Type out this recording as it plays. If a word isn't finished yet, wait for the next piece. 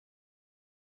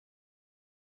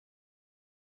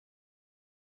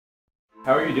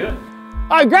How are you doing?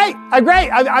 I'm great.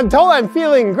 I'm told I'm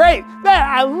feeling great. Man,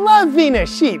 I love being a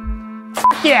sheep.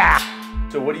 Yeah.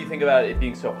 So what do you think about it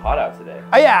being so hot out today?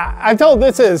 Yeah, I'm told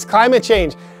this is climate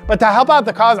change. But to help out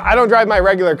the cause, I don't drive my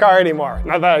regular car anymore.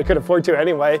 Not that I could afford to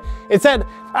anyway. Instead,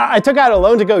 I took out a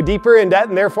loan to go deeper in debt,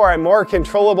 and therefore I'm more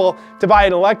controllable to buy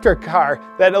an electric car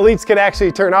that elites can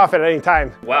actually turn off at any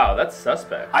time. Wow, that's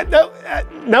suspect.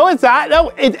 No, it's not.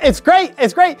 No, it's great.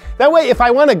 It's great. That way, if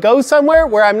I want to go somewhere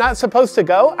where I'm not supposed to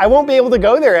go, I won't be able to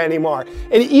go there anymore.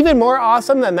 And even more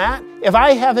awesome than that, if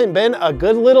I haven't been a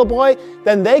good little boy,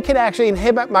 then they can actually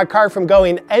inhibit my car from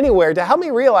going anywhere to help me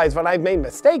realize when I've made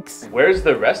mistakes. Where's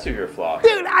the rest of your flock?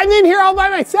 Dude, I'm in here all by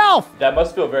myself. That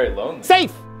must feel very lonely.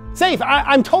 Safe.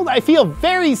 I'm told I feel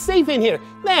very safe in here.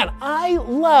 Man, I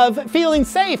love feeling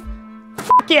safe.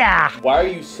 Fuck yeah. Why are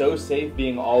you so safe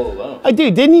being all alone?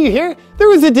 Dude, didn't you hear? There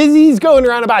was a disease going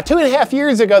around about 2.5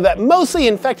 years ago that mostly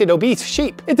infected obese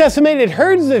sheep. It decimated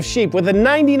herds of sheep with a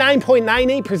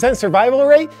 99.98% survival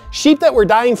rate. Sheep that were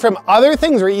dying from other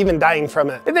things were even dying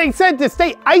from it. They said to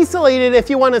stay isolated if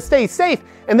you want to stay safe.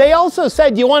 And they also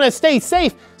said you want to stay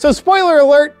safe. So spoiler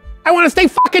alert, I want to stay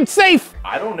fucking safe.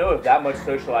 I don't know if that much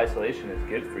social isolation is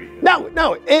good for you.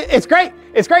 No, it's great.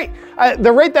 It's great.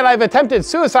 The rate that I've attempted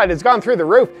suicide has gone through the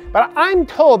roof, but I'm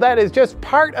told that is just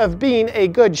part of being a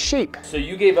good sheep. So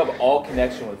you gave up all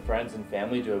connection with friends and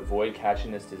family to avoid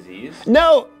catching this disease?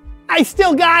 No, I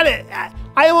still got it.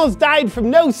 I almost died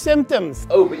from no symptoms.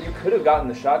 Oh, but you could have gotten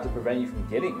the shot to prevent you from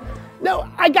getting it. No,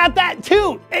 I got that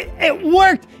too. It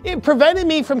worked. It prevented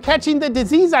me from catching the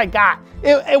disease I got.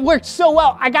 It worked so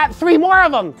well. I got 3 more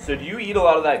of them. So do you eat a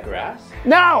lot of that grass?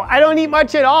 No, I don't eat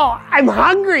much at all. I'm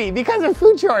hungry because of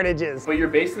food shortages. But you're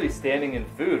basically standing in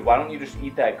food. Why don't you just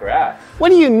eat that grass?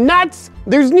 What are you, nuts?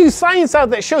 There's new science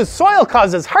out that shows soil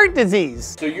causes heart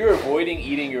disease. So you're avoiding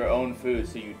eating your own food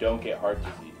so you don't get heart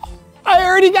disease? I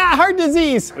already got heart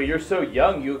disease. But you're so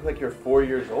young, you look like you're 4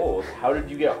 years old. How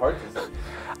did you get heart disease?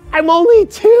 I'm only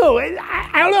 2. I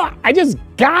don't know, I just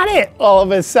got it all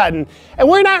of a sudden. And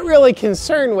we're not really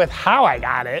concerned with how I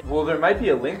got it. Well, there might be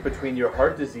a link between your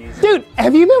heart disease. Dude,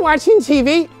 have you been watching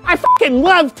TV? I fucking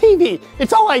love TV.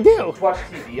 It's all I do. You watch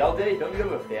TV all day? Don't you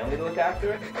have a family to look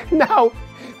after? No,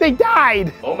 they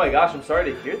died. Oh my gosh, I'm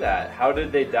sorry to hear that. How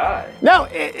did they die? No,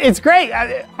 it's great.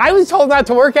 I was told not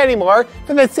to work anymore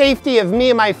for the safety of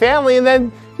me and my family, and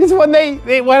then just when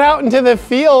they went out into the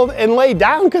field and laid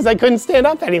down because I couldn't stand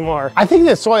up anymore. I think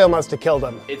the soil must have killed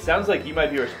them. It sounds like you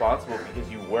might be responsible because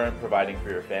you weren't providing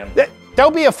for your family.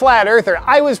 Don't be a flat earther.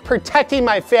 I was protecting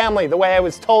my family the way I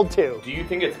was told to. Do you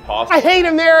think it's possible? I hate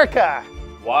America.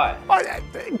 Why?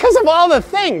 Because of all the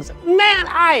things. Man,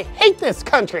 I hate this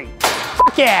country.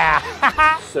 Fuck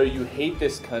yeah. So you hate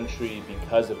this country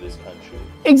because of this country?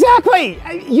 Exactly.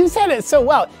 You said it so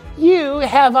well. You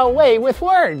have a way with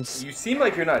words. You seem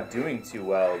like you're not doing too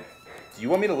well. Do you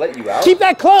want me to let you out? Keep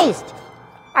that closed.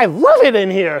 I love it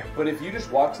in here. But if you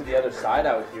just walk to the other side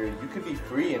out here, you could be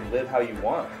free and live how you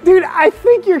want. Dude, I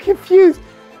think you're confused.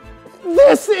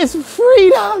 This is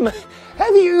freedom.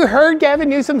 Have you heard Gavin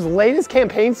Newsom's latest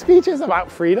campaign speeches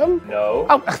about freedom? No.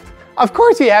 Oh, of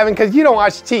course you haven't, because you don't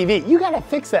watch TV. You gotta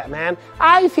fix that, man.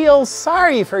 I feel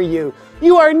sorry for you.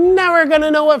 You are never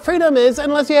gonna know what freedom is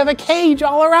unless you have a cage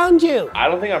all around you. I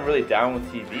don't think I'm really down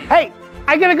with TV. Hey,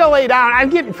 I gotta go lay down. I'm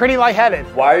getting pretty lightheaded.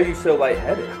 Why are you so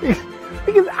lightheaded?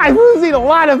 Because I'm losing a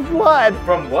lot of blood.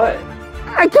 From what?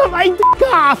 I cut my dick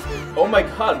off. Oh my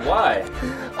God, why?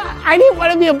 I didn't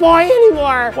want to be a boy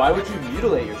anymore. Why would you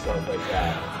mutilate yourself like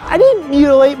that? I didn't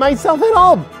mutilate myself at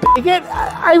all, bigot.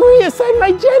 I reassigned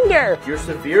my gender. You're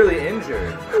severely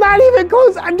injured. Not even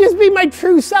close. I'm just being my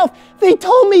true self. They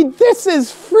told me this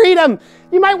is freedom.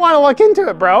 You might want to look into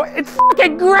it, bro. It's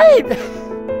fucking great.